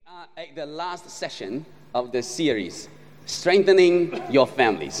take the last session of the series, Strengthening Your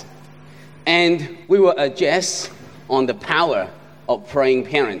Families. And we will address on the power of praying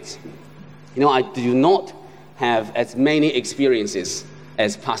parents. You know, I do not have as many experiences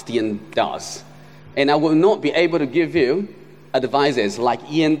as Pastor Ian does. And I will not be able to give you advices like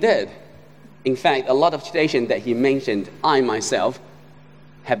Ian did. In fact, a lot of situations that he mentioned, I myself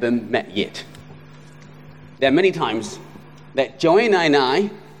haven't met yet. There are many times that Joanna and I,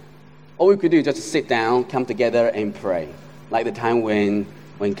 all we could do is just sit down, come together and pray. Like the time when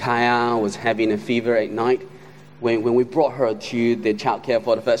Kaya was having a fever at night, when we brought her to the childcare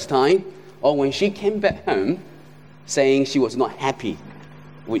for the first time, or when she came back home saying she was not happy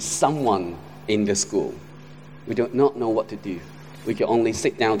with someone in the school. We do not know what to do. We can only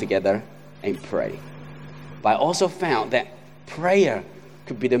sit down together and pray. But I also found that prayer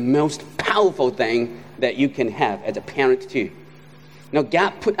could be the most powerful thing that you can have as a parent too. Now,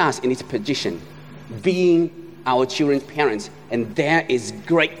 God put us in this position, being our children's parents, and there is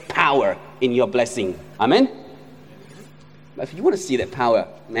great power in your blessing. Amen? But if you want to see that power,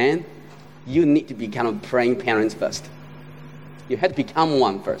 man, you need to become praying parents first. You have to become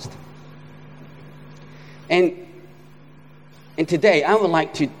one first. And today, I would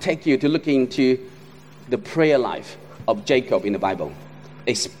like to take you to look into the prayer life of Jacob in the Bible,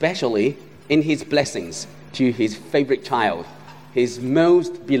 especially in his blessings to his favorite child, his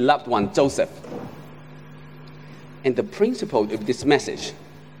most beloved one, Joseph. And the principle of this message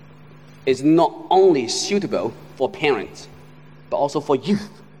is not only suitable for parents, but also for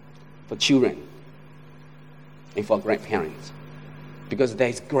youth, for children, and for grandparents. Because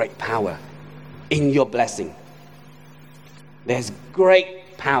there's great power in your blessing. There's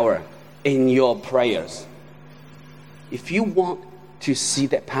great power in your prayers. If you want to see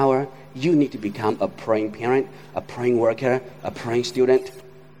that power, you need to become a praying parent, a praying worker, a praying student,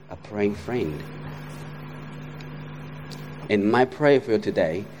 a praying friend. And my prayer for you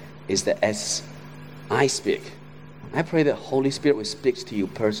today is that as I speak, I pray that Holy Spirit will speak to you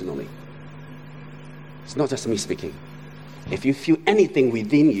personally. It's not just me speaking. If you feel anything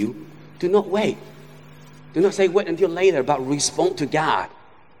within you, do not wait. Do not say wait until later, but respond to God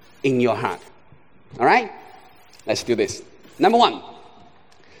in your heart. All right? Let's do this. Number one,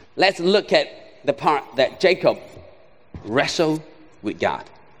 let's look at the part that Jacob wrestled with God.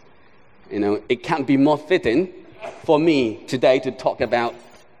 You know, it can't be more fitting for me today to talk about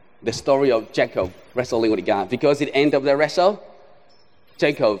the story of Jacob wrestling with God, because at the end of the wrestle,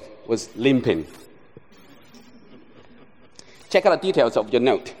 Jacob was limping. Check out the details of your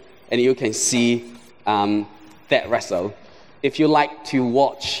note, and you can see that wrestle. If you like to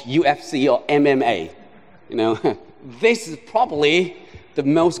watch UFC or MMA, you know, this is probably the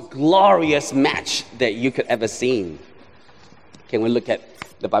most glorious match that you could ever see. Can we look at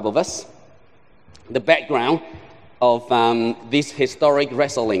the Bible verse? The background of this historic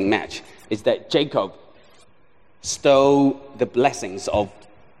wrestling match is that Jacob stole the blessings of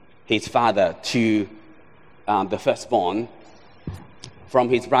his father to the firstborn from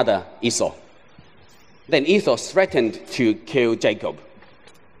his brother Esau. Then Esau threatened to kill Jacob.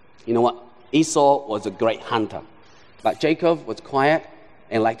 You know what? Esau was a great hunter, but Jacob was quiet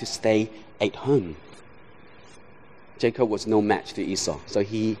and liked to stay at home. Jacob was no match to Esau, so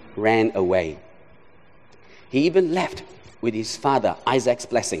he ran away. He even left with his father Isaac's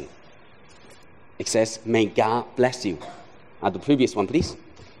blessing. It says, "May God bless you." The previous one, please.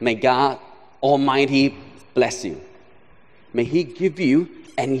 "May God Almighty bless you. May He give you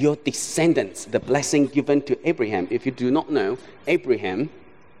and your descendants the blessing given to Abraham." If you do not know, Abraham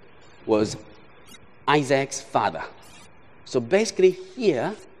was Isaac's father. So basically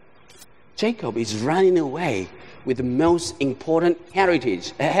here, Jacob is running away with the most important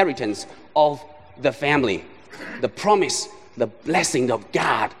inheritance of the family, the promise, the blessing of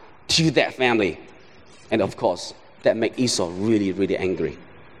God to that family. And of course, that made Esau really, really angry.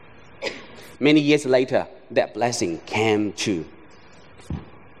 Many years later, that blessing came true.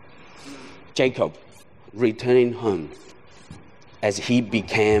 Jacob returning home as he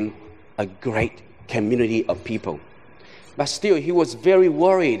became a great community of people. But still, he was very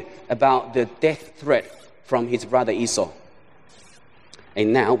worried about the death threat from his brother Esau.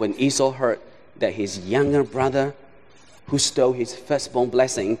 And now, when Esau heard that his younger brother, who stole his firstborn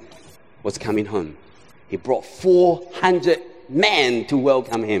blessing, was coming home, he brought 400 men to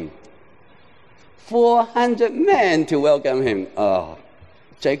welcome him. 400 men to welcome him. Oh,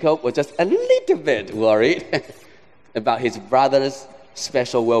 Jacob was just a little bit worried about his brother's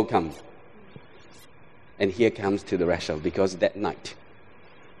special welcome. And here comes to the wrestle, because that night,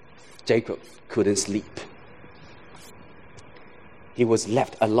 Jacob couldn't sleep. He was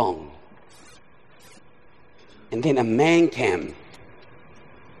left alone And then a man came.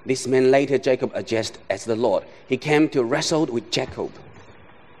 This man later Jacob addressed as the Lord. He came to wrestle with Jacob.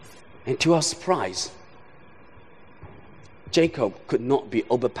 And to our surprise, Jacob could not be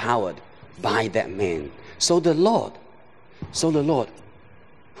overpowered by that man. So the Lord,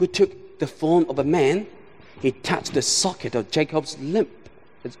 who took the form of a man, he touched the socket of Jacob's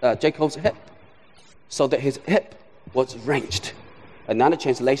hip, so that his hip was wrenched. Another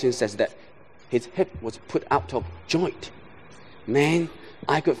translation says that his hip was put out of joint. Man,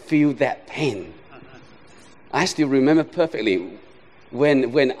 I could feel that pain. I still remember perfectly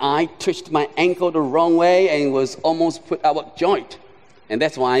when I twitched my ankle the wrong way and was almost put out of joint. And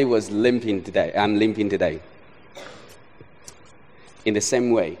that's why I was limping today. I'm limping today. In the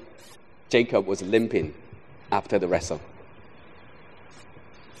same way, Jacob was limping after the wrestle.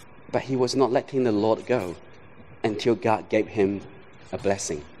 But he was not letting the Lord go until God gave him a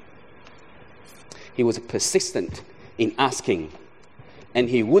blessing. He was persistent in asking, and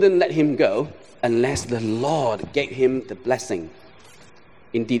he wouldn't let him go unless the Lord gave him the blessing.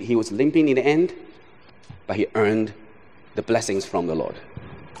 Indeed, he was limping in the end, but he earned the blessings from the Lord.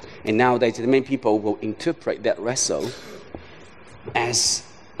 And nowadays, many people will interpret that wrestle as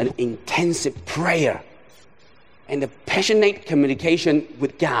an intensive prayer and a passionate communication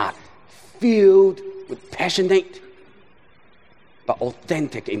with God, filled with passionate but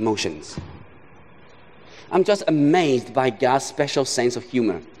authentic emotions. I'm just amazed by God's special sense of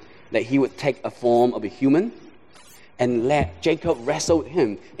humor, that he would take a form of a human and let Jacob wrestle with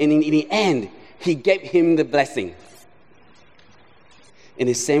him. And in the end, he gave him the blessing. In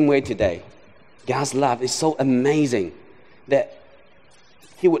the same way today, God's love is so amazing that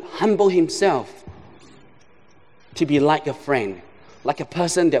he would humble himself to be like a friend, like a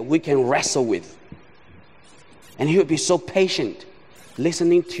person that we can wrestle with. And he would be so patient,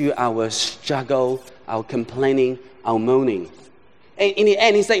 listening to our struggle, our complaining, our moaning. And in the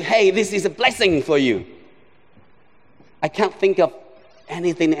end, he said, hey, this is a blessing for you. I can't think of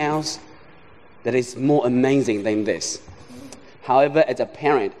anything else that is more amazing than this. However, as a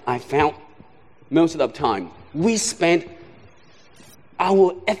parent, I found most of the time, we spend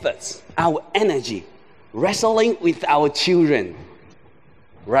our efforts, our energy, wrestling with our children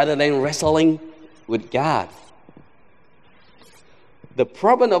rather than wrestling with God. The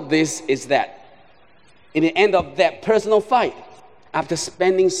problem of this is that in the end of that personal fight, after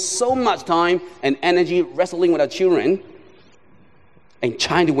spending so much time and energy wrestling with our children and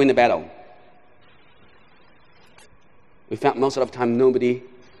trying to win the battle, we found most of the time nobody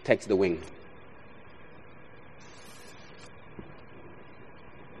takes the win.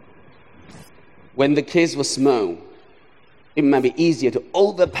 When the kids were small, it might be easier to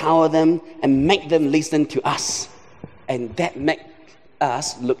overpower them and make them listen to us. And that makes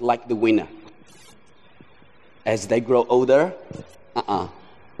us look like the winner. As they grow older,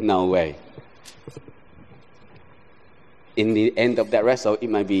 no way. In the end of that wrestle, it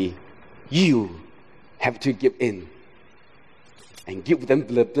might be you have to give in and give them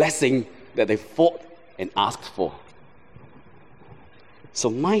the blessing that they fought and asked for. So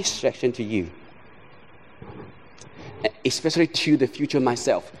my instruction to you, especially to the future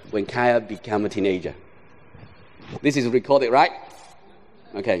myself, when Kaya become a teenager. This is recorded, right?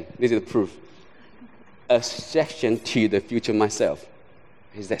 Okay, this is the proof. A suggestion to the future myself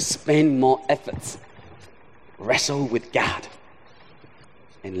is that spend more efforts, wrestle with God,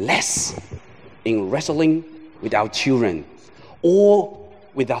 and less in wrestling with our children or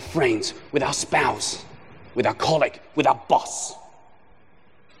with our friends, with our spouse, with our colleague, with our boss.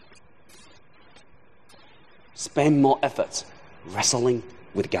 Spend more efforts wrestling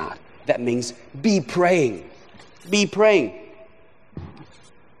with God. That means be praying. Be praying.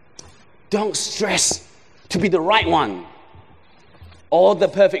 Don't stress to be the right one or the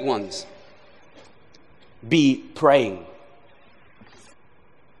perfect ones. Be praying.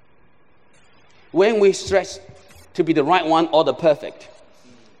 When we stress to be the right one or the perfect,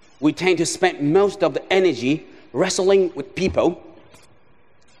 we tend to spend most of the energy wrestling with people.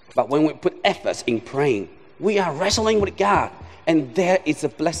 But when we put efforts in praying, we are wrestling with God, and there is a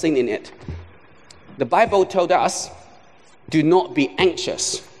blessing in it. The Bible told us, do not be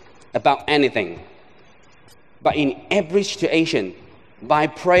anxious about anything, but in every situation, by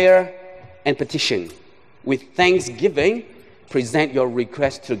prayer and petition, with thanksgiving, present your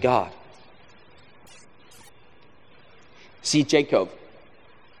request to God. See Jacob,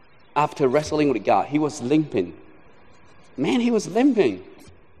 after wrestling with God, he was limping. Man, he was limping.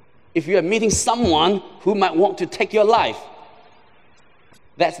 If you are meeting someone who might want to take your life,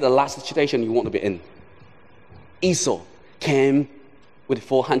 that's the last situation you want to be in. Esau came with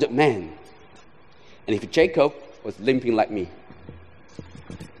 400 men. And if Jacob was limping like me,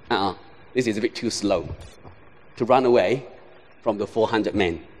 this is a bit too slow to run away from the 400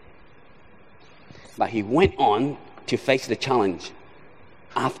 men. But he went on to face the challenge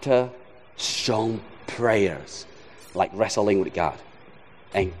after strong prayers, like wrestling with God,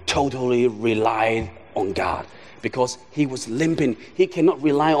 and totally relied on God. Because he was limping, he cannot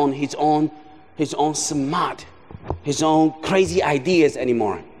rely on his own smart, his own crazy ideas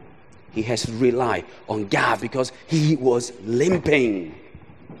anymore. He has to rely on God because he was limping.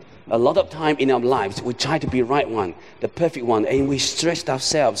 A lot of time in our lives, we try to be the right one, the perfect one, and we stressed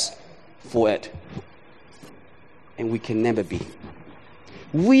ourselves for it. And we can never be.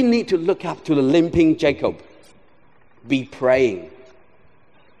 We need to look up to the limping Jacob, be praying,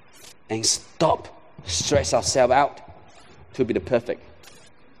 and stop stress ourselves out to be the perfect,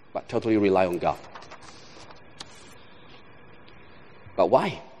 but totally rely on God. But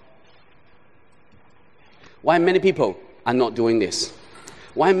why? Why many people are not doing this?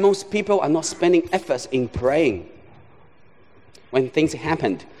 Why most people are not spending efforts in praying? When things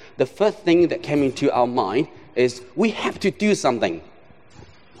happened, the first thing that came into our mind is we have to do something.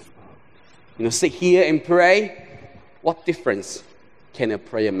 Sit here and pray. What difference can a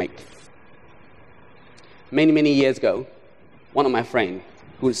prayer make? Many, many years ago, one of my friends,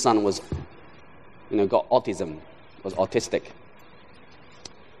 whose son was, got autism, was autistic.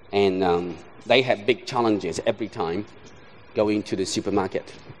 And they had big challenges every time going to the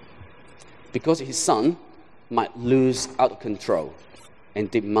supermarket. Because his son might lose out of control and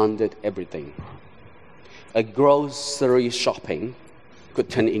demanded everything. A grocery shopping could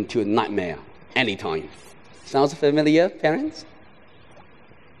turn into a nightmare anytime. Sounds familiar, parents?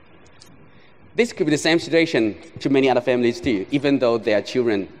 This could be the same situation to many other families too, even though their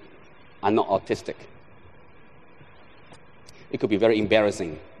children are not autistic. It could be very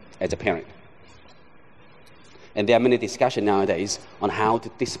embarrassing as a parent. And there are many discussions nowadays on how to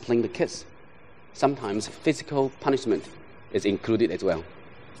discipline the kids. Sometimes physical punishment is included as well.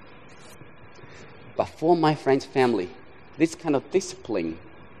 But for my friend's family, this kind of discipline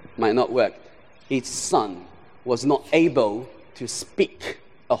might not work. His son was not able to speak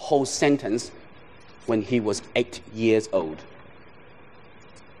a whole sentence when he was 8 years old.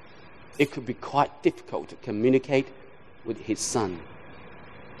 It could be quite difficult to communicate with his son.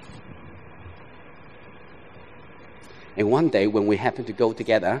 And one day when we happened to go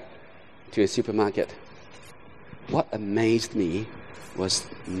together to a supermarket, what amazed me was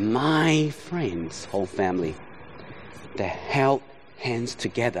my friend's whole family. They held hands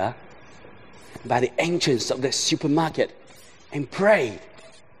together by the entrance of the supermarket and prayed.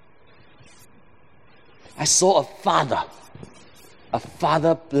 I saw a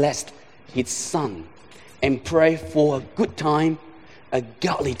father blessed his son and pray for a good time, a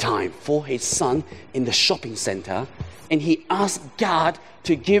godly time for his son in the shopping center. And he asked God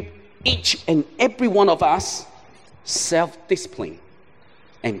to give each and every one of us self-discipline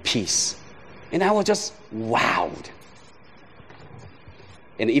and peace. And I was just wowed.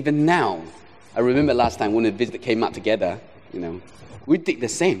 And even now, I remember last time when the visit came out together, we did the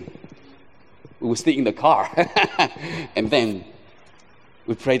same. We would stay in the car and then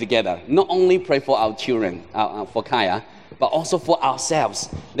we pray together. Not only pray for our children, for Kaya, but also for ourselves,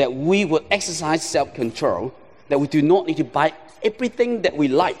 that we will exercise self-control, that we do not need to buy everything that we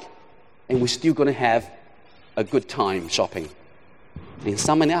like, and we're still going to have a good time shopping. And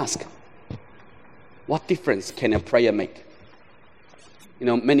someone asked, what difference can a prayer make?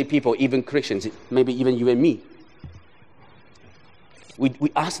 Many people, even Christians, maybe even you and me,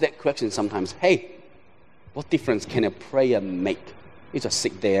 we ask that question sometimes. Hey, what difference can a prayer make? You just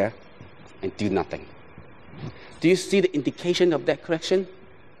sit there and do nothing. Do you see the indication of that question?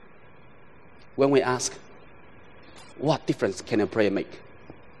 When we ask, what difference can a prayer make?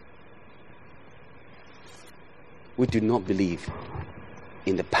 We do not believe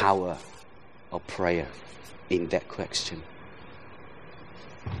in the power of prayer in that question.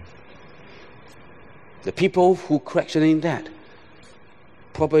 The people who questioning that,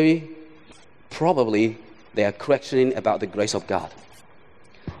 probably they are questioning about the grace of God,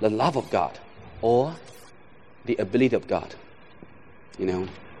 the love of God, or the ability of God.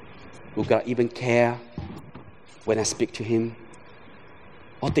 Will God even care when I speak to him?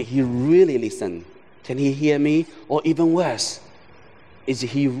 Or did he really listen? Can he hear me? Or even worse, is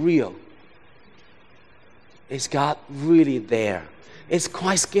he real? Is God really there? It's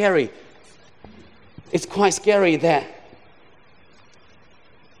quite scary. It's quite scary that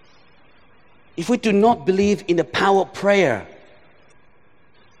if we do not believe in the power of prayer,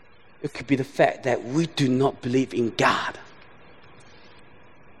 it could be the fact that we do not believe in God.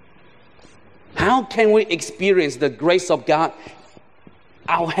 How can we experience the grace of God,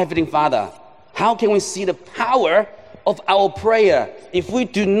 our Heavenly Father? How can we see the power of our prayer if we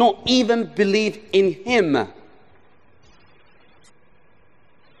do not even believe in Him?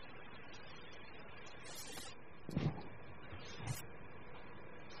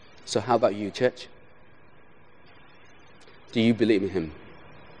 So how about you, church? Do you believe in Him?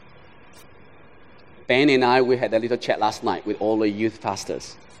 Ben and I, we had a little chat last night with all the youth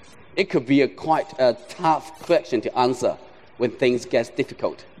pastors. It could be quite a tough question to answer when things get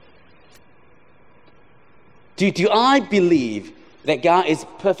difficult. Do I believe that God is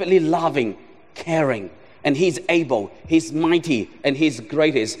perfectly loving, caring, and He's able, He's mighty, and He's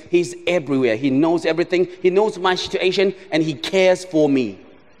greatest. He's everywhere. He knows everything. He knows my situation, and He cares for me.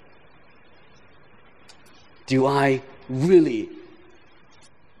 Do I really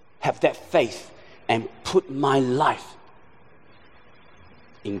have that faith and put my life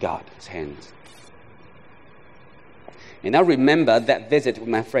in God's hands? And I remember that visit with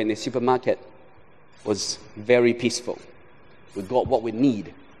my friend in the supermarket was very peaceful. We got what we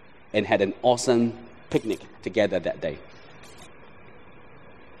need and had an awesome picnic together that day.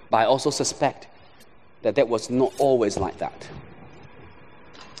 But I also suspect that was not always like that.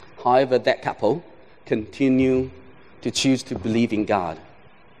 However, that couple continue to choose to believe in God,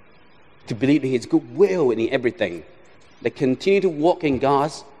 to believe in His goodwill and in everything. They continue to walk in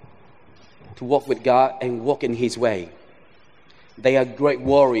God's, to walk with God and walk in His way. They are great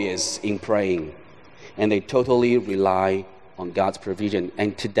warriors in praying, and they totally rely on God's provision.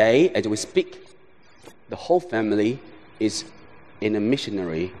 And today, as we speak, the whole family is in a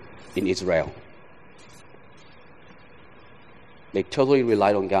missionary in Israel. They totally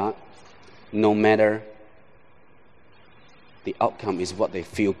rely on God, no matter the outcome is what they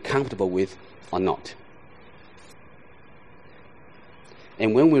feel comfortable with or not.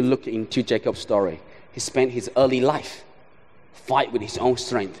 And when we look into Jacob's story, he spent his early life fight with his own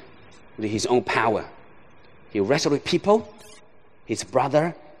strength, with his own power. He wrestled with people, his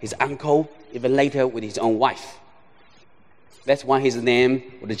brother, his uncle, even later with his own wife. That's why his name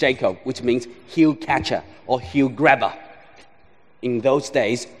was Jacob, which means heel catcher or heel grabber. In those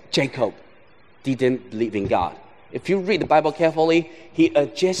days, Jacob didn't believe in God. If you read the Bible carefully, he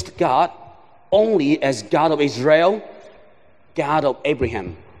addressed God only as God of Israel, God of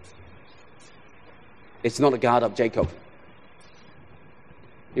Abraham. It's not a God of Jacob.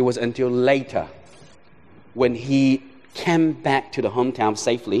 It was until later, when he came back to the hometown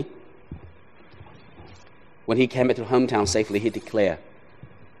safely, he declared,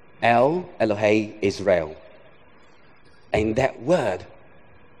 El Elohei Israel. And that word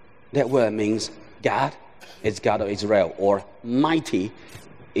means God is God of Israel, or mighty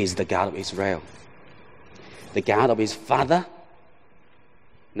is the God of Israel. The God of his father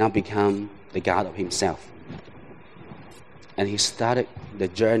now become the God of himself. And he started the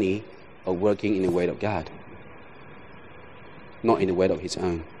journey of working in the way of God, not in the way of his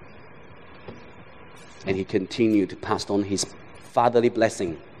own. And he continued to pass on his fatherly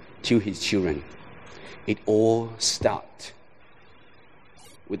blessing to his children. It all starts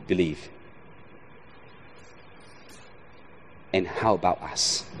with belief. And how about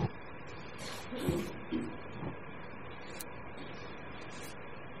us?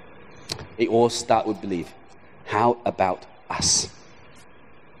 It all starts with belief. How about us?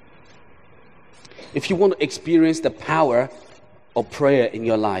 If you want to experience the power of prayer in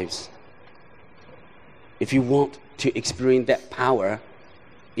your lives, if you want to experience that power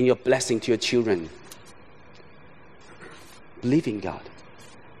in your blessing to your children, believe in God.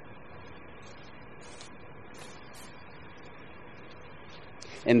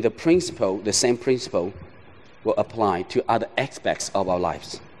 And the same principle will apply to other aspects of our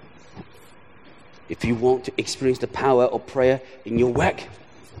lives. If you want to experience the power of prayer in your work,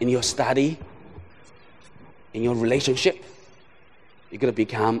 in your study, in your relationship, you're going to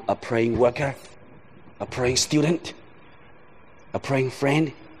become a praying worker, a praying student, a praying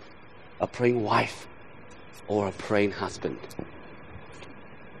friend, a praying wife, or a praying husband.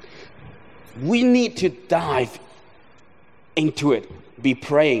 We need to dive into it, be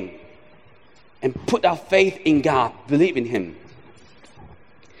praying, and put our faith in God, believe in Him.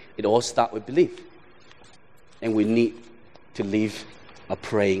 It all starts with belief. And we need to live a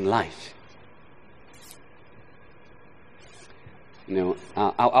praying life. You know,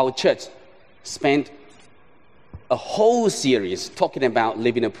 our church spent a whole series talking about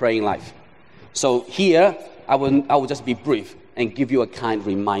living a praying life. So here, I will just be brief and give you a kind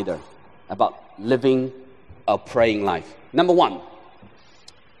reminder about living a praying life. Number one,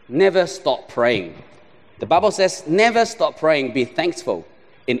 never stop praying. The Bible says, never stop praying, be thankful.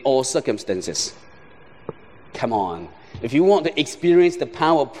 in all circumstances. Come on. If you want to experience the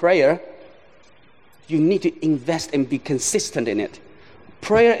power of prayer, you need to invest and be consistent in it.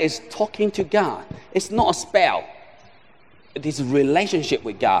 Prayer is talking to God. It's not a spell. It is a relationship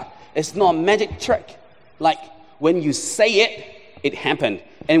with God. It's not a magic trick. Like when you say it, it happened.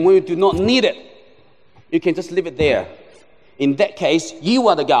 And when you do not need it, you can just leave it there. In that case, you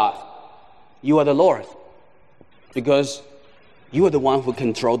are the God. You are the Lord. Because you are the one who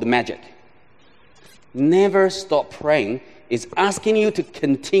controls the magic. Never stop praying is asking you to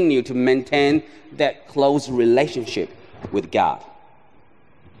continue to maintain that close relationship with God.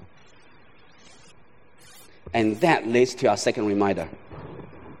 And that leads to our second reminder.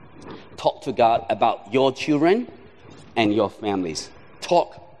 Talk to God about your children and your families.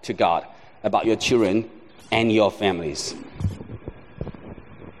 Talk to God about your children and your families.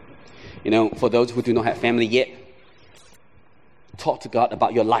 You know, for those who do not have family yet, talk to God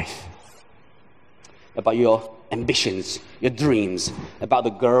about your life, about your ambitions, your dreams, about the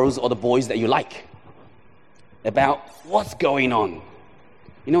girls or the boys that you like, about what's going on.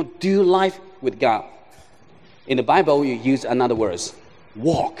 You know, do life with God. In the Bible, you use another word,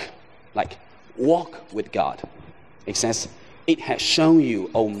 walk, like walk with God. It says, it has shown you,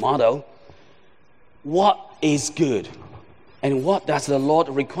 O mortal, what is good. And what does the Lord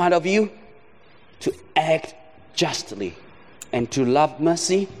require of you? To act justly, and to love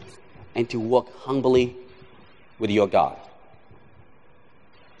mercy, and to walk humbly with your God.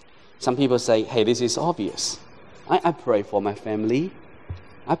 Some people say, hey, this is obvious. I pray for my family,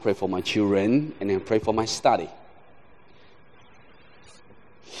 I pray for my children, and I pray for my study.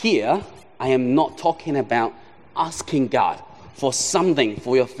 Here, I am not talking about asking God for something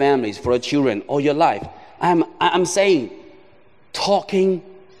for your families, for your children, or your life. I'm saying talking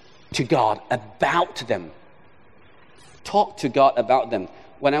to God about them. Talk to God about them.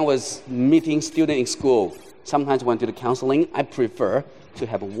 When I was meeting students in school, sometimes when I do the counseling, I prefer to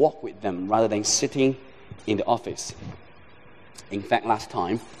have a walk with them rather than sitting in the office. In fact, last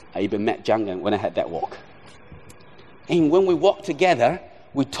time, I even met Jungan when I had that walk. And when we walk together,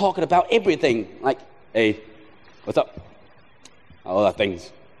 we talk about everything. Like, hey, what's up? All the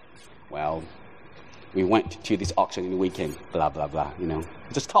things. Well, we went to this auction in the weekend, blah, blah, blah, you know.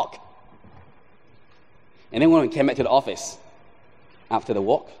 Just talk. And then when we came back to the office, after the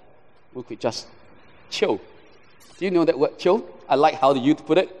walk, we could just chill. Do you know that word, chill? I like how the youth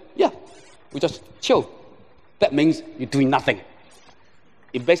put it. Yeah, we just chill. That means you're doing nothing.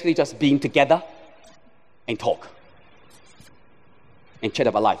 It's basically just being together and talk. And chat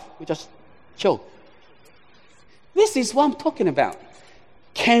about life. We just chill. This is what I'm talking about.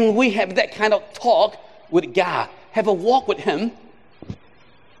 Can we have that kind of talk with God? Have a walk with Him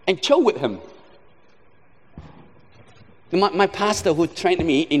and chill with Him? My pastor who trained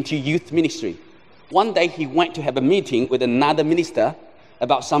me into youth ministry, one day he went to have a meeting with another minister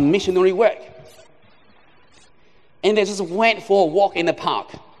about some missionary work. And they just went for a walk in the park.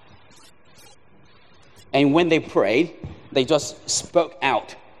 And when they prayed, they just spoke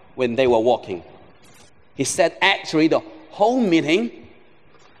out when they were walking. He said actually the whole meeting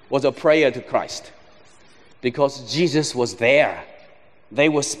was a prayer to Christ because Jesus was there. They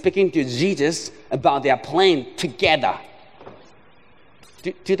were speaking to Jesus about their plan together.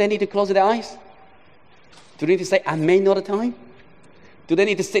 Do they need to close their eyes? Do they need to say amen all the time? Do they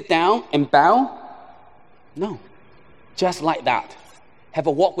need to sit down and bow? No. Just like that. Have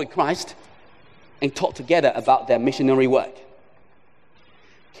a walk with Christ and talk together about their missionary work.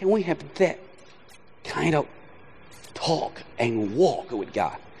 Can we have that kind of talk and walk with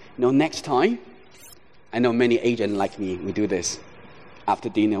God? You know, next time, I know many agents like me, we do this. After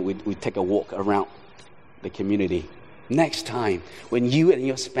dinner, we take a walk around the community. Next time, when you and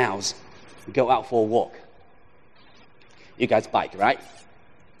your spouse go out for a walk, you guys bike, right?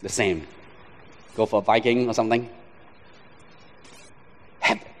 The same. Go for biking or something.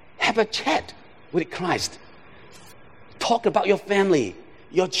 Have a chat with Christ. Talk about your family,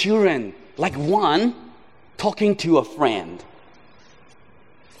 your children, like one talking to a friend.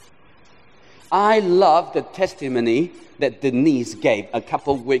 I love the testimony that Denise gave a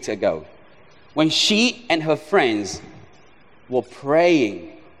couple of weeks ago when she and her friends were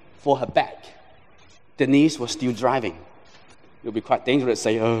praying for her back. Denise was still driving. It would be quite dangerous to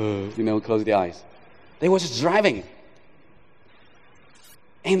say, close the eyes. They were just driving.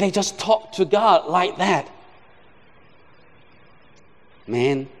 And they just talked to God like that.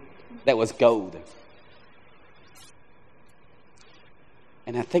 Man, that was gold.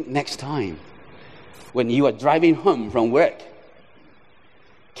 And I think next time, when you are driving home from work,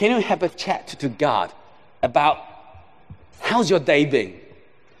 can you have a chat to God about how's your day been?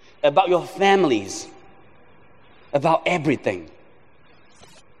 about your families, about everything.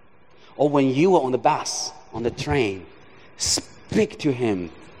 Or when you are on the bus, on the train, speak to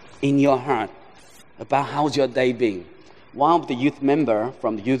him in your heart about how's your day been. One of the youth member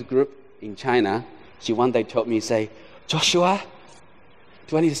from the youth group in China, she one day told me, say, Joshua,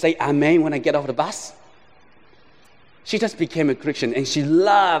 do I need to say amen when I get off the bus? She just became a Christian and she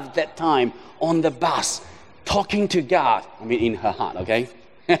loved that time on the bus, talking to God, I mean in her heart, okay?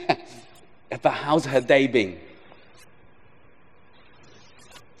 About how's her day been.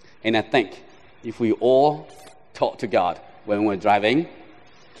 And I think if we all talk to God when we're driving,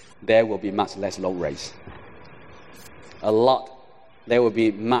 there will be much less road rage. There will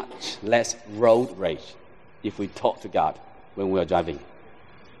be much less road rage if we talk to God when we're driving.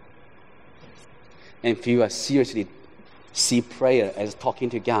 And if you are seriously see prayer as talking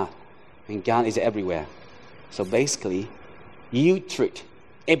to God, and God is everywhere. So basically, you treat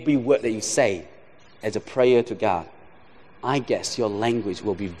every word that you say as a prayer to God. I guess your language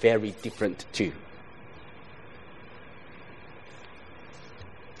will be very different too.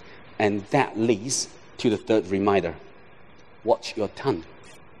 And that leads to the third reminder. Watch your tongue.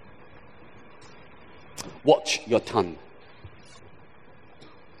 Watch your tongue.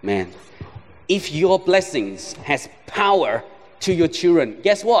 Man, if your blessings has power to your children,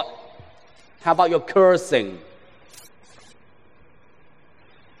 guess what? How about your cursing?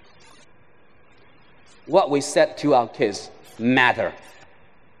 What we said to our kids matter.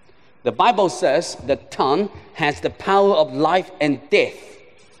 The Bible says the tongue has the power of life and death.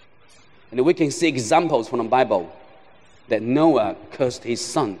 And we can see examples from the Bible that Noah cursed his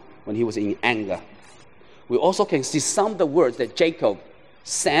son when he was in anger. We also can see some of the words that Jacob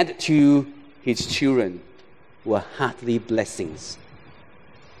said to his children were heartily blessings.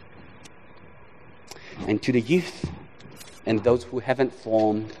 And to the youth and those who haven't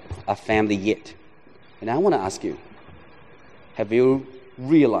formed a family yet, and I want to ask you, have you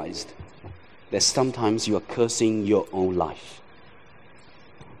realized that sometimes you are cursing your own life?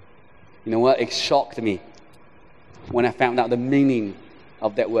 You know what? It shocked me when I found out the meaning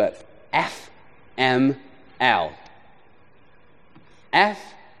of that word. FML.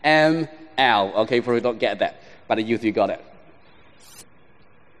 FML. Okay, probably don't get that, but the youth, you got it.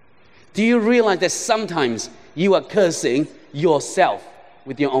 Do you realize that sometimes you are cursing yourself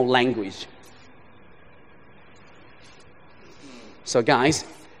with your own language? So guys,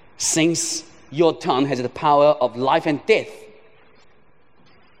 since your tongue has the power of life and death,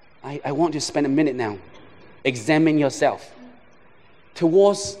 I want you to spend a minute now. Examine yourself.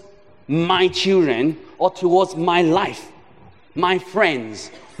 Towards my children or towards my life, my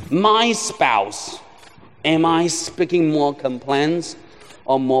friends, my spouse, am I speaking more complaints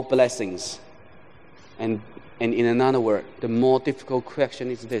or more blessings? And in another word, the more difficult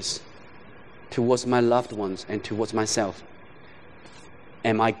question is this. Towards my loved ones and towards myself,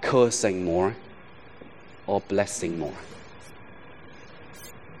 am I cursing more or blessing more?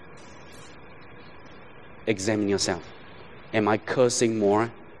 Examine yourself. Am I cursing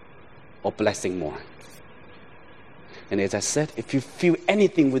more or blessing more? And as I said, if you feel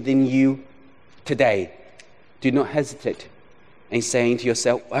anything within you today, do not hesitate in saying to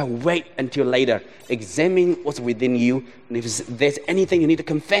yourself, well, wait until later. Examine what's within you. And if there's anything you need to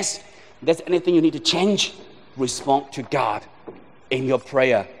confess, if there's anything you need to change, respond to God in your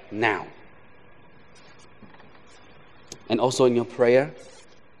prayer now. And also in your prayer,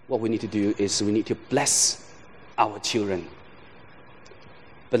 what we need to do is we need to bless our children.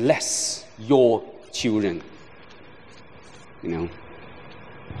 Bless your children. You know.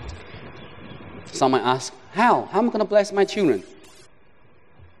 Some might ask, how? How am I going to bless my children?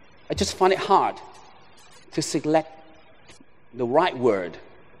 I just find it hard to select the right word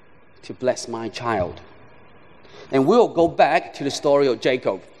to bless my child. And we'll go back to the story of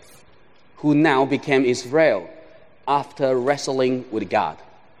Jacob, who now became Israel after wrestling with God.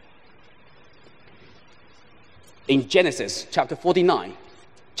 In Genesis chapter 49,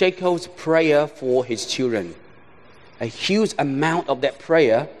 Jacob's prayer for his children, a huge amount of that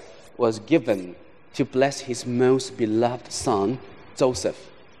prayer was given to bless his most beloved son, Joseph.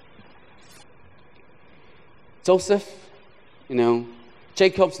 Joseph,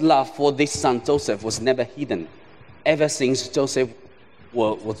 Jacob's love for this son, Joseph, was never hidden ever since Joseph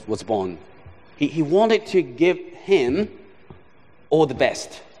was born. He wanted to give him all the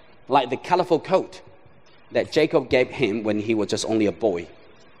best, like the colorful coat that Jacob gave him when he was just only a boy.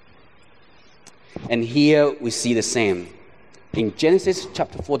 And here we see the same. In Genesis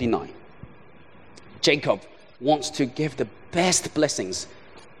chapter 49, Jacob wants to give the best blessings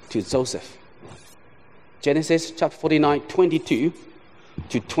to Joseph. Genesis chapter 49, 22,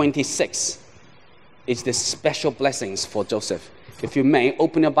 to 26 is the special blessings for Joseph. If you may,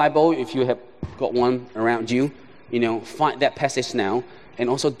 open your Bible, if you have got one around you, find that passage now. And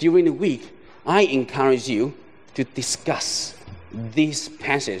also during the week, I encourage you to discuss this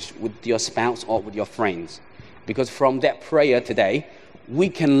passage with your spouse or with your friends. Because from that prayer today, we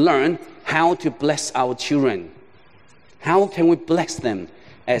can learn how to bless our children. How can we bless them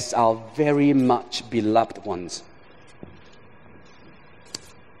as our very much beloved ones?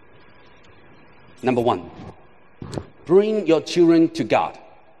 Number one, bring your children to God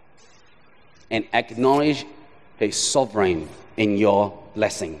and acknowledge His sovereign in your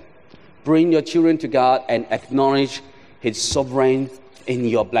blessing. Bring your children to God and acknowledge His sovereign in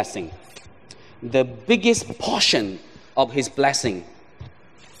your blessing. The biggest portion of His blessing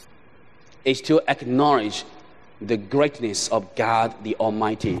is to acknowledge the greatness of God the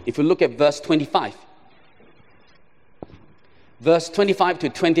Almighty. If you look at verse 25 to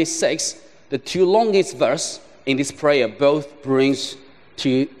 26, the two longest verse in this prayer both bring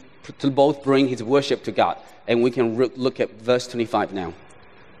His worship to God. And we can look at verse 25 now.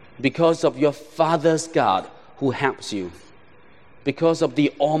 Because of your Father's God who helps you, because of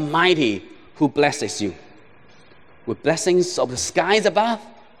the Almighty who blesses you, with blessings of the skies above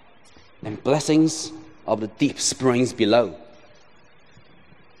and blessings of the deep springs below.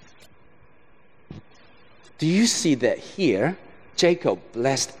 Do you see that here? Jacob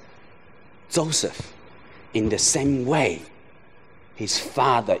blessed Joseph in the same way his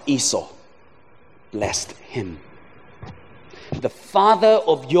father Esau blessed him. The Father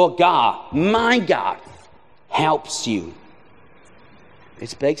of your God, my God, helps you.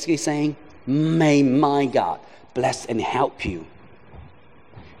 It's basically saying, may my God bless and help you.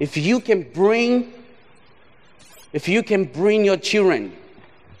 If you can bring your children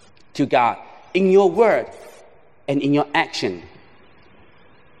to God in your word and in your action,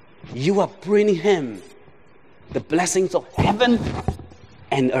 you are bringing Him the blessings of heaven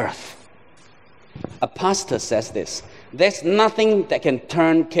and earth. A pastor says this: there's nothing that can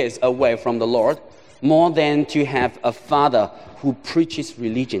turn kids away from the Lord more than to have a father who preaches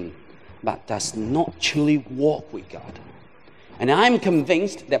religion but does not truly walk with God. And I'm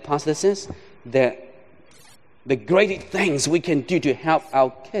convinced, that pastor says, that the greatest things we can do to help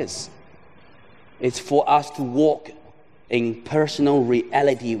our kids is for us to walk in personal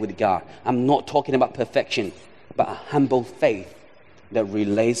reality with God. I'm not talking about perfection, but a humble faith that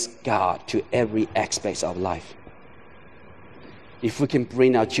relates God to every aspect of life. If we can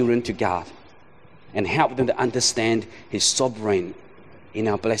bring our children to God and help them to understand His sovereign in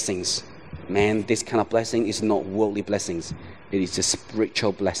our blessings, man, this kind of blessing is not worldly blessings. It is a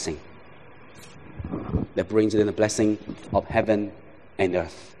spiritual blessing that brings in the blessing of heaven and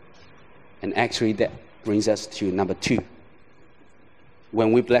earth. And actually that brings us to number 2.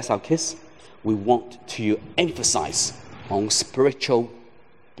 When we bless our kids, we want to emphasize on spiritual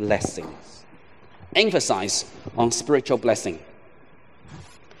blessings. Emphasize on spiritual blessing.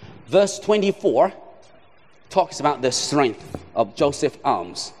 Verse 24 talks about the strength of Joseph's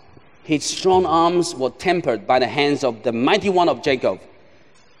arms. His strong arms were tempered by the hands of the mighty one of Jacob,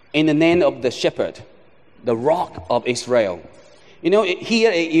 in the name of the shepherd, the rock of Israel.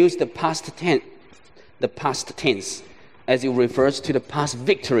 Here it used the past tense, as it refers to the past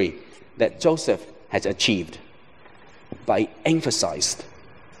victory that Joseph has achieved. But it emphasized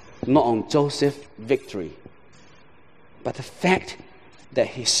not on Joseph's victory, but the fact that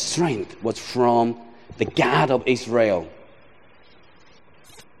his strength was from the God of Israel.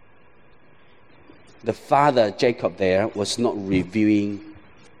 The father Jacob there was not reviewing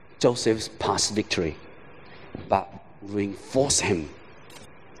Joseph's past victory, but reinforced him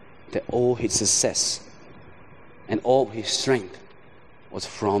that all his success and all his strength was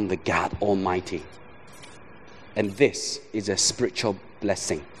from the God Almighty. And this is a spiritual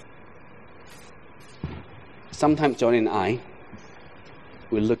blessing. Sometimes Johnny and I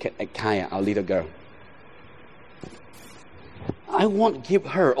will look at Akaya, our little girl. I want to give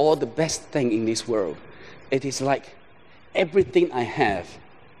her all the best thing in this world. It is like everything I have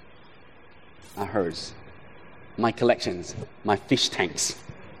are hers. My collections, my fish tanks,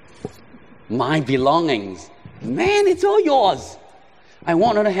 my belongings. Man, it's all yours. I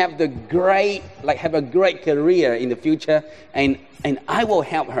want her to have a great career in the future, and I will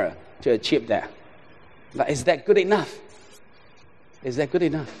help her to achieve that. But is that good enough? Is that good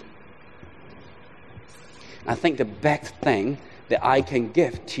enough? I think the best thing that I can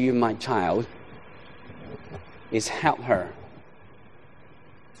give to my child is help her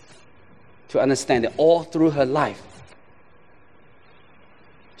to understand that all through her life,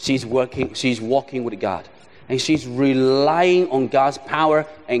 she's walking with God. And she's relying on God's power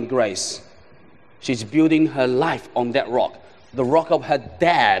and grace. She's building her life on that rock, the rock of her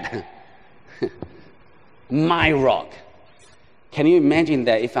dad. My rock. Can you imagine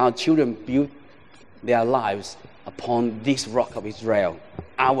that if our children build their lives upon this rock of Israel,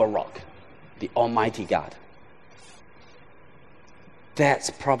 our rock, the Almighty God? That's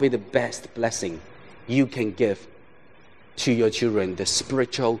probably the best blessing you can give to your children, the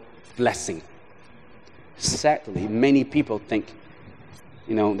spiritual blessing. Sadly, many people think,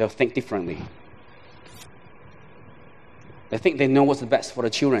 they'll think differently. They think they know what's the best for the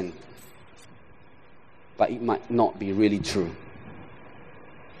children, but it might not be really true.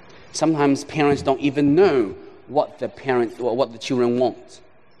 Sometimes parents don't even know what the children want.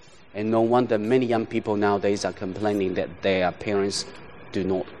 And no wonder many young people nowadays are complaining that their parents do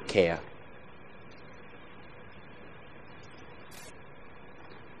not care.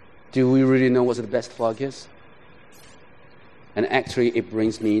 Do we really know what's the best for our kids? And actually, it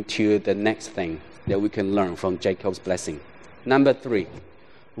brings me to the next thing that we can learn from Jacob's blessing. Number 3,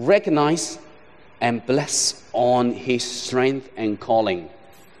 recognize and bless on his strength and calling,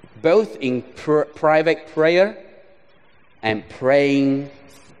 both in private prayer and praying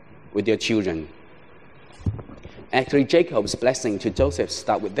with your children. Actually, Jacob's blessing to Joseph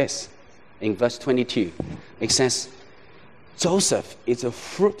starts with this. In verse 22, it says, Joseph is a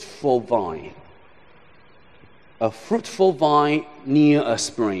fruitful vine near a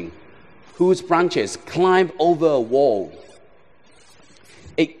spring, whose branches climb over a wall.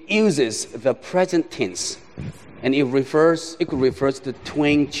 It uses the present tense, and it could refer to the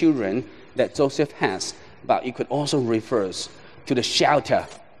twin children that Joseph has, but it could also refer to the shelter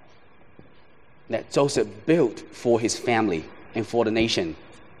that Joseph built for his family and for the nation.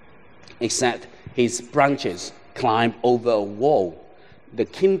 Except his branches climbed over a wall. The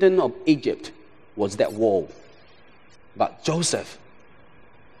kingdom of Egypt was that wall. But Joseph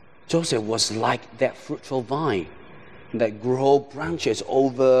was like that fruitful vine that grew branches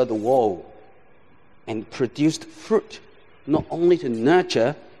over the wall and produced fruit, not only to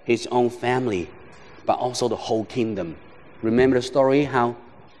nurture his own family, but also the whole kingdom. Remember the story how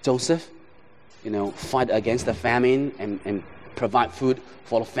Joseph, fight against the famine and provide food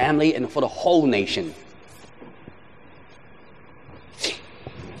for the family and for the whole nation.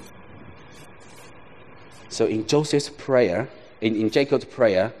 So in Joseph's prayer, in Jacob's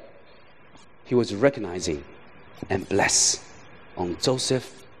prayer, he was recognizing and bless on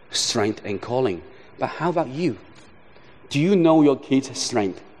Joseph's strength and calling. But how about you? Do you know your kids'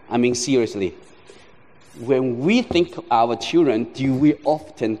 strength? I mean, seriously. When we think of our children, do we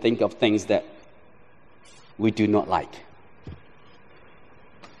often think of things that we do not like?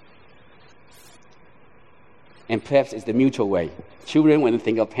 And perhaps it's the mutual way. Children, when you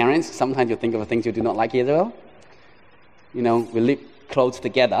think of parents, sometimes you think of things you do not like as well. We live close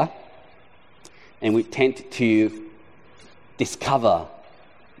together, and we tend to discover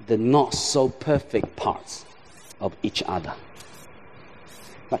the not so perfect parts of each other.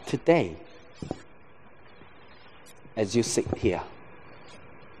 But today, as you sit here,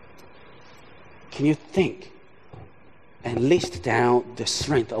 can you think and list down the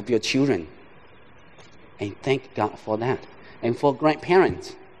strength of your children and thank God for that? And for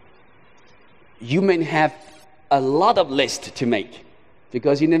grandparents, you may have a lot of lists to make,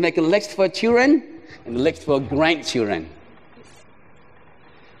 because you need to make a list for children and a list for grandchildren.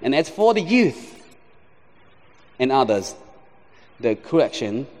 And as for the youth and others, the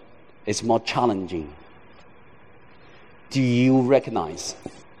question is more challenging. Do you recognize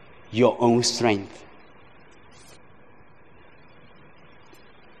your own strength?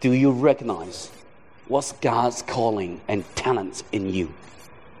 Do you recognize what's God's calling and talents in you?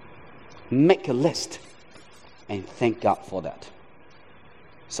 Make a list and thank God for that.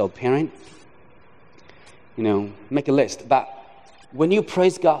 So parent, make a list. But when you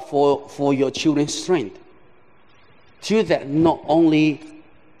praise God for your children's strength, do that not only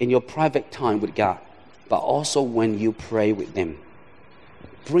in your private time with God, but also when you pray with them.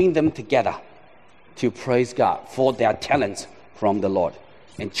 Bring them together to praise God for their talents from the Lord.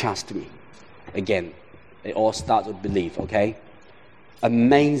 And trust me, again, it all starts with belief, okay?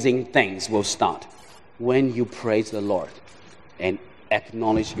 Amazing things will start when you praise the Lord and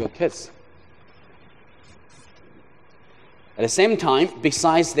acknowledge your kids. At the same time,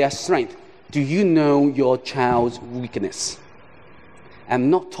 besides their strength, do you know your child's weakness? I'm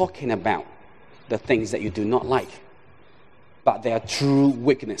not talking about the things that you do not like, but their true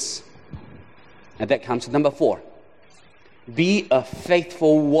weakness. And that comes to number 4. Be a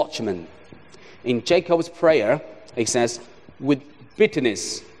faithful watchman. In Jacob's prayer, it says, with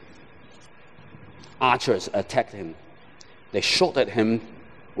bitterness, archers attacked him. They shot at him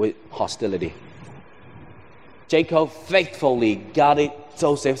with hostility. Jacob faithfully guarded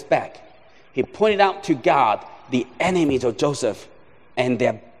Joseph's back. He pointed out to God the enemies of Joseph and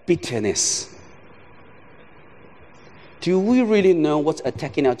their bitterness. Do we really know what's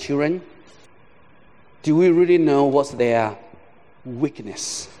attacking our children? Do we really know what's their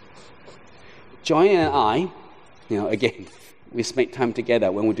weakness? Joanne and I, again, we spent time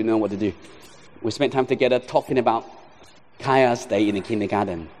together when we didn't know what to do. We spent time together talking about Kaya's day in the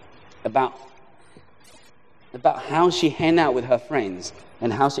kindergarten, about how she hang out with her friends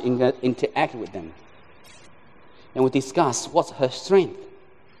and how she interact with them. And we discussed what's her strength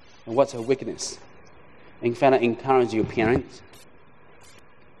and what's her weakness. In fact, I encourage you, parents,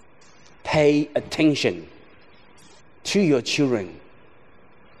 pay attention to your children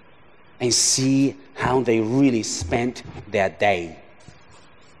and see how they really spent their day.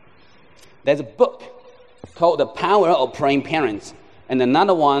 There's a book called The Power of Praying Parents, and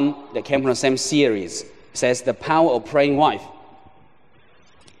another one that came from the same series says The Power of Praying Wife.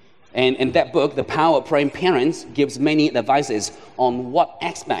 And in that book, The Power of Praying Parents gives many advices on what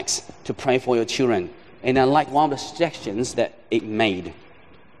aspects to pray for your children. And I like one of the suggestions that it made.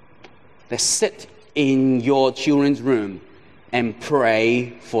 That sit in your children's room and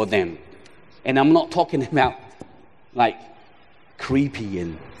pray for them. And I'm not talking about like creepy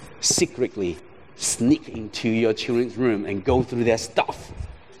and secretly sneak into your children's room and go through their stuff.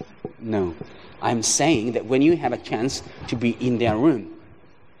 No, I'm saying that when you have a chance to be in their room,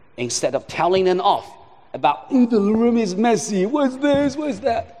 instead of telling them off about, the room is messy, what's this, what's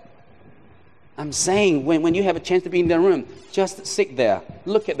that? I'm saying when you have a chance to be in their room, just sit there,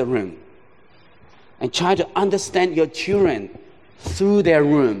 look at the room, and try to understand your children through their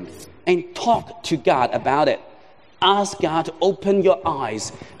room and talk to God about it. Ask God to open your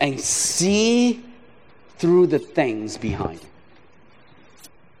eyes and see through the things behind.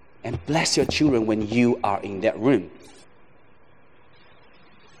 And bless your children when you are in that room.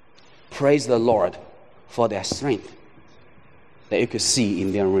 Praise the Lord for their strength that you could see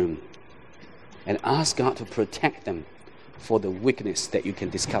in their room. And ask God to protect them for the weakness that you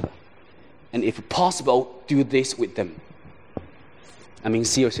can discover. And if possible, do this with them. I mean,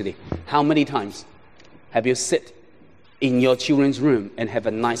 seriously, how many times have you sit in your children's room and have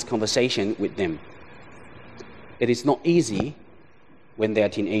a nice conversation with them? It is not easy when they are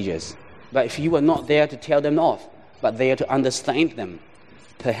teenagers. But if you are not there to tell them off, but there to understand them,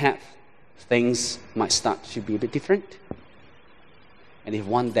 perhaps things might start to be a bit different. And if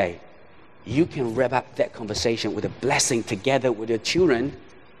one day you can wrap up that conversation with a blessing together with your children,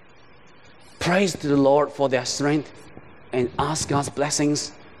 praise to the Lord for their strength and ask God's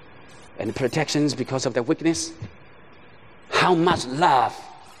blessings and protections because of their weakness. How much love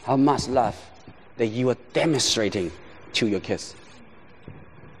that you are demonstrating to your kids.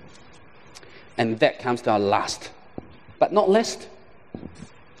 And that comes to our last, but not least,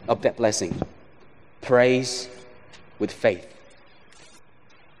 of that blessing. Praise with faith.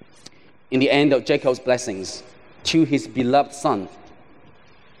 In the end of Jacob's blessings to his beloved son,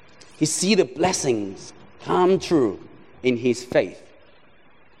 he see the blessings come true in his faith.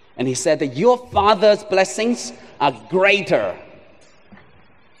 And he said that your father's blessings are greater.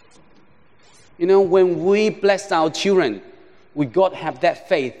 When we bless our children, we got to have that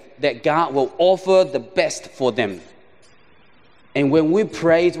faith that God will offer the best for them. And when we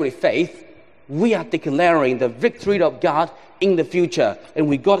praise with faith, we are declaring the victory of God in the future, and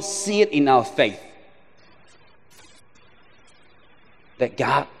we got to see it in our faith. That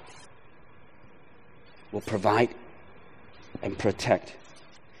God will provide and protect.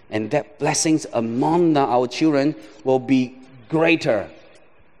 And that blessings among our children will be greater,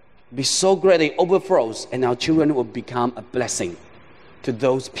 be so great it overflows, and our children will become a blessing to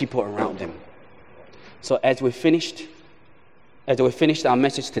those people around them. So as we finished our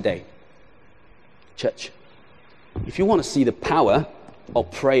message today, church, if you want to see the power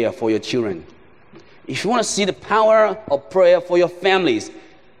of prayer for your children, if you want to see the power of prayer for your families,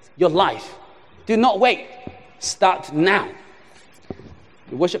 your life, do not wait. Start now.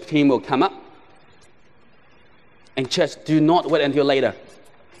 The worship team will come up. And church, do not wait until later.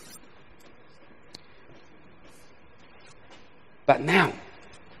 But now,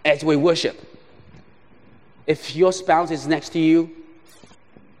 as we worship, if your spouse is next to you,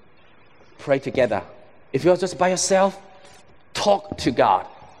 pray together. If you're just by yourself, talk to God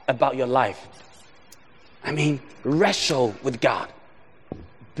about your life. Wrestle with God.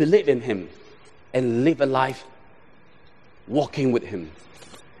 Believe in Him and live a life walking with Him.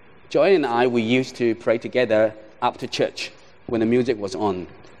 Joy and I, we used to pray together after church when the music was on.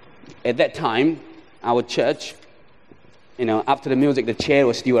 At that time, our church, after the music, the chair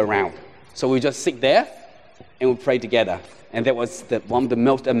was still around. So we just sit there and we pray together. And that was one of the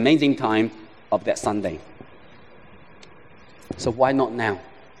most amazing time of that Sunday. So why not now?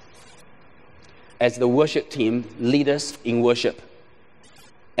 As the worship team, lead us in worship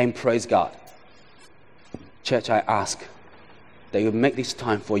and praise God. Church, I ask that you make this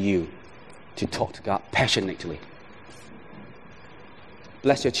time for you to talk to God passionately.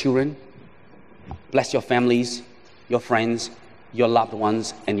 Bless your children, bless your families, your friends, your loved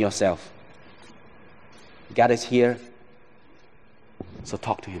ones, and yourself. God is here, so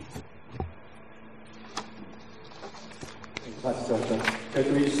talk to Him. Pastor Joshua, as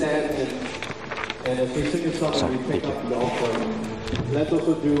we stand and as we sing a song and we take up the offering, let's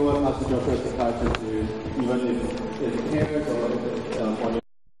also do what Pastor Joshua has encouraged us to do, even if it's parents or on your